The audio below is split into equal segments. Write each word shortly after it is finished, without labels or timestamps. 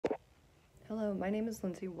Hello, my name is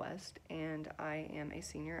Lindsay West, and I am a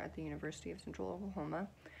senior at the University of Central Oklahoma.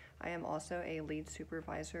 I am also a lead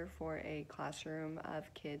supervisor for a classroom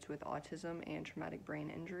of kids with autism and traumatic brain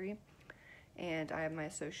injury, and I have my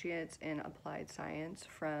associates in applied science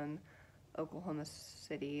from Oklahoma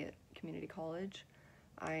City Community College.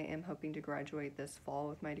 I am hoping to graduate this fall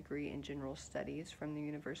with my degree in general studies from the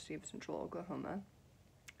University of Central Oklahoma.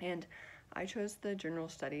 And I chose the general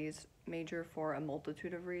studies major for a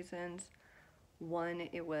multitude of reasons. One,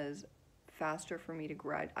 it was faster for me to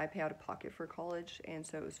I pay out of pocket for college, and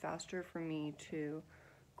so it was faster for me to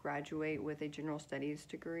graduate with a general studies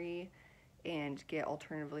degree and get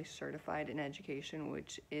alternatively certified in education,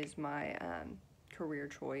 which is my career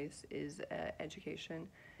choice, is education,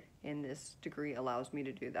 and this degree allows me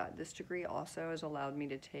to do that. This degree also has allowed me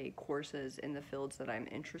to take courses in the fields that I'm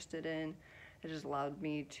interested in. It has allowed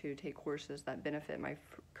me to take courses that benefit my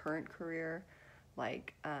current career,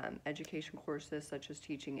 like education courses such as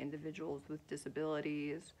teaching individuals with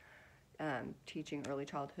disabilities, teaching early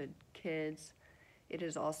childhood kids. It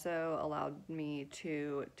has also allowed me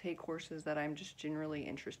to take courses that I'm just generally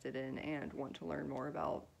interested in and want to learn more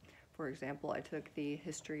about. For example, I took the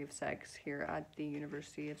history of sex here at the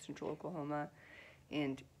University of Central Oklahoma,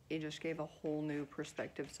 and it just gave a whole new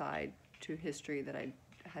perspective side to history that I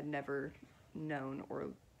had never known or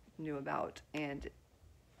knew about, and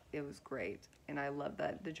it was great. And I love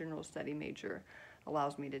that the general study major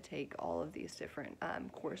allows me to take all of these different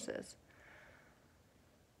courses.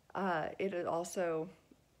 It also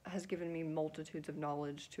has given me multitudes of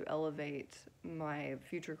knowledge to elevate my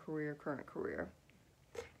future career, current career.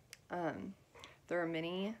 There are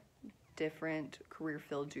many different career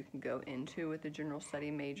fields you can go into with the general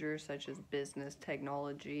study major, such as business,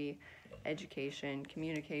 technology, education,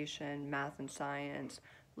 communication, math and science,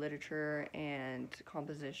 literature and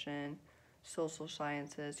composition, social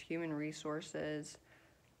sciences, human resources,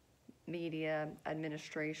 media,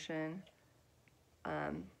 administration.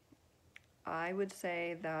 I would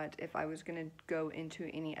say that if I was going to go into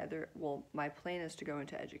any other, well, my plan is to go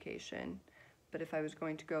into education, but if I was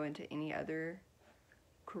going to go into any other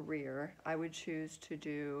career, I would choose to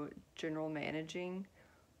do general managing,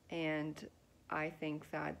 and I think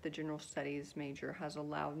that the general studies major has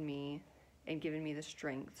allowed me and given me the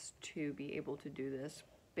strengths to be able to do this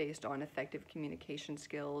based on effective communication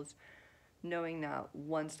skills, knowing that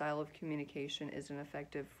one style of communication isn't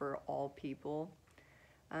effective for all people.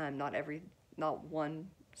 Not one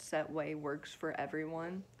set way works for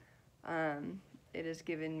everyone. It has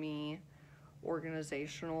given me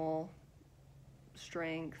organizational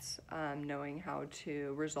strengths, knowing how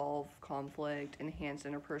to resolve conflict, enhance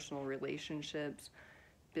interpersonal relationships,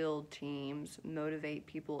 build teams, motivate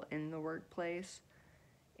people in the workplace.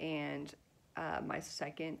 And my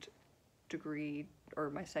second degree, or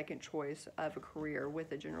my second choice of a career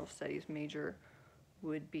with a general studies major,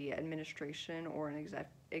 would be administration or an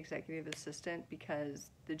executive assistant,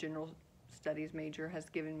 because the general studies major has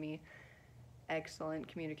given me excellent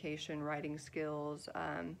communication, writing skills,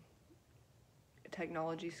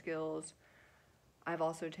 technology skills. I've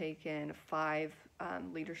also taken 5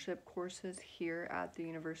 leadership courses here at the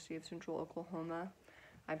University of Central Oklahoma.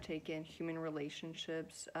 I've taken human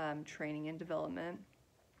relationships, training and development,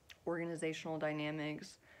 organizational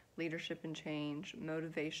dynamics, leadership and change,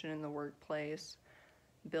 motivation in the workplace,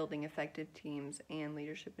 building effective teams, and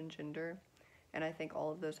leadership and gender. And I think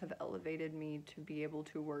all of those have elevated me to be able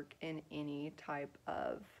to work in any type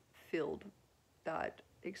of field that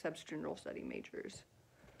accepts general study majors.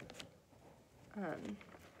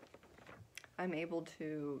 I'm able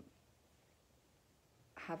to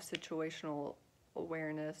have situational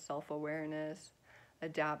awareness, self-awareness,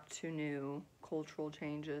 adapt to new cultural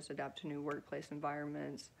changes, adapt to new workplace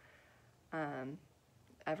environments,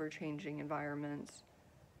 ever-changing environments.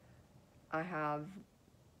 I have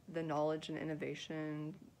the knowledge and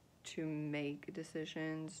innovation to make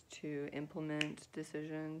decisions, to implement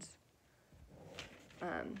decisions.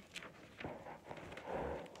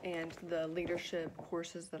 And the leadership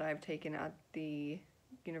courses that I've taken at the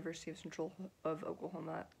University of Central of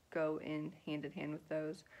Oklahoma go in hand with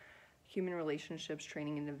those. Human relationships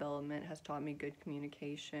training and development has taught me good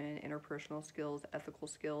communication, interpersonal skills, ethical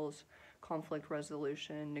skills, conflict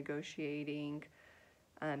resolution, negotiating,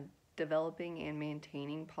 developing and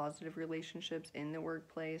maintaining positive relationships in the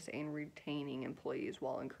workplace, and retaining employees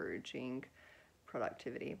while encouraging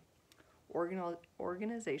productivity.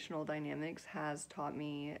 Organizational dynamics has taught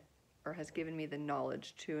me, or has given me, the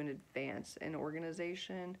knowledge to advance an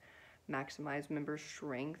organization, maximize member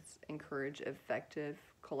strengths, encourage effective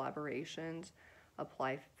collaborations,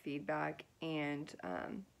 apply feedback, and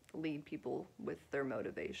lead people with their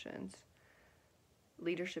motivations.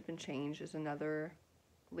 Leadership and Change is another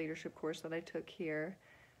leadership course that I took here.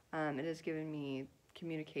 It has given me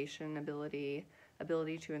communication ability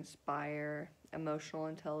to inspire, emotional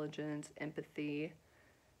intelligence, empathy,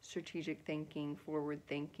 strategic thinking, forward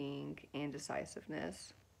thinking, and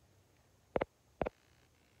decisiveness.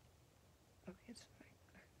 Okay, it's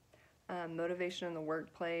fine. Motivation in the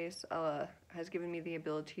workplace has given me the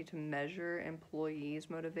ability to measure employees'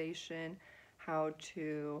 motivation, how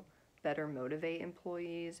to better motivate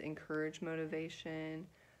employees, encourage motivation,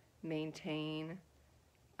 maintain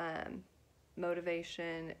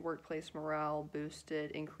motivation, workplace morale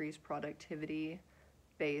boosted, increased productivity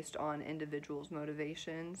based on individuals'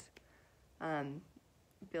 motivations.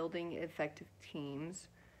 Building effective teams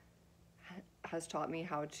has taught me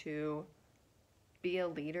how to be a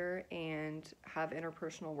leader and have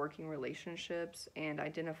interpersonal working relationships and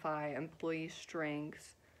identify employee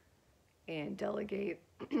strengths and delegate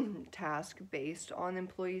tasks based on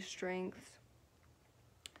employee strengths.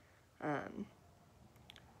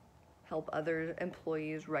 Help other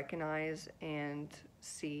employees recognize and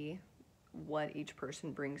see what each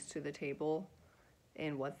person brings to the table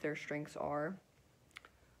and what their strengths are.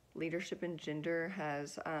 Leadership and Gender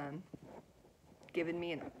has given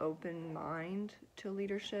me an open mind to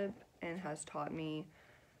leadership and has taught me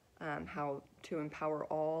how to empower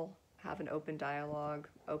all, have an open dialogue,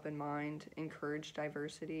 open mind, encourage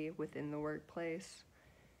diversity within the workplace.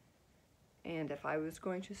 And if I was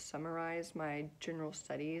going to summarize my general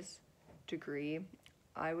studies degree,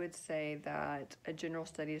 I would say that a general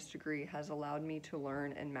studies degree has allowed me to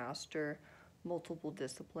learn and master multiple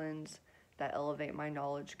disciplines that elevate my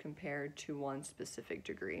knowledge compared to one specific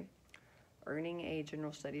degree. Earning a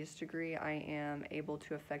general studies degree, I am able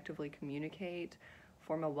to effectively communicate,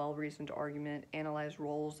 form a well-reasoned argument, analyze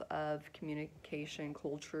roles of communication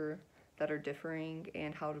culture that are differing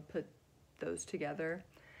and how to put those together,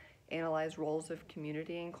 analyze roles of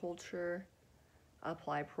community and culture,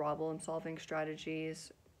 apply problem-solving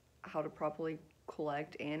strategies, how to properly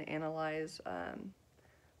collect and analyze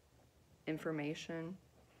information.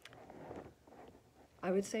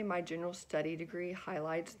 I would say my general study degree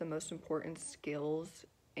highlights the most important skills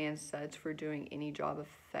and sets for doing any job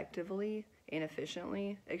effectively and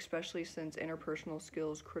efficiently, especially since interpersonal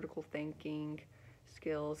skills, critical thinking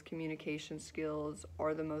skills, communication skills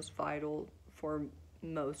are the most vital for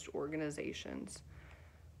most organizations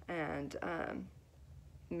and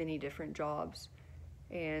many different jobs.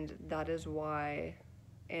 And that is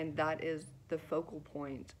the focal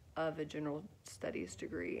point of a general studies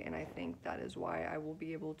degree, and I think that is why I will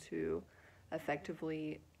be able to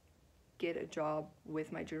effectively get a job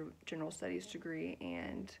with my general studies degree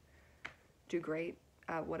and do great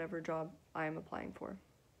at whatever job I am applying for.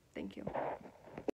 Thank you.